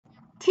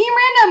Team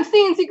Random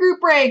C&C Group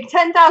Break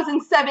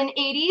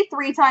 10,780,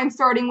 3 times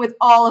starting with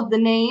all of the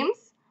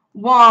names.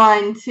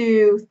 1,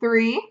 2,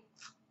 3.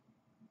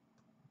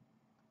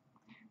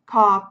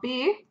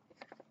 Copy.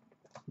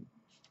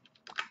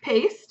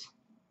 Paste.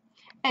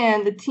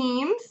 And the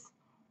teams.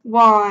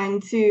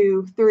 1,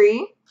 2,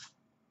 3.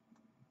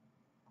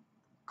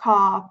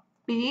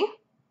 Copy.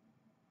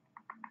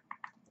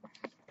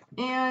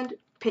 And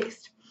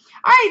paste.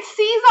 All right,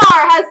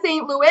 Caesar has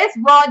St. Louis,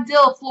 Rod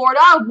Dill,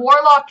 Florida,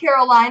 Warlock,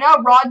 Carolina,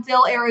 Rod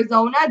Dill,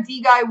 Arizona,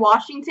 D-Guy,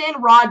 Washington,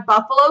 Rod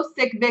Buffalo,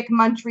 Sick Vic,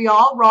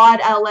 Montreal,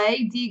 Rod LA,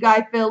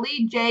 D-Guy,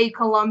 Philly, J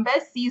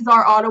Columbus,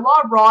 Caesar,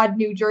 Ottawa, Rod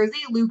New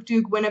Jersey, Luke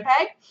Duke,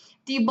 Winnipeg,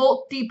 D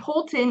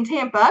Polton,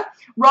 Tampa,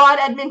 Rod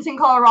Edmonton,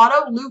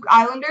 Colorado, Luke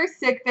Islanders,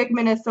 Sick Vic,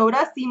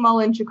 Minnesota, C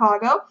Mullen,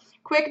 Chicago,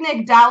 Quick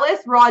Nick Dallas,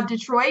 Rod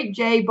Detroit,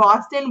 J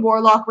Boston,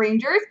 Warlock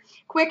Rangers,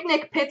 Quick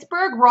Nick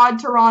Pittsburgh, Rod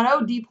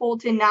Toronto, D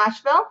Polton,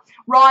 Nashville,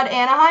 Rod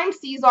Anaheim,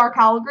 Caesar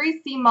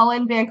Calgary, C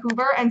Mullen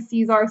Vancouver, and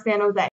Caesar San Jose.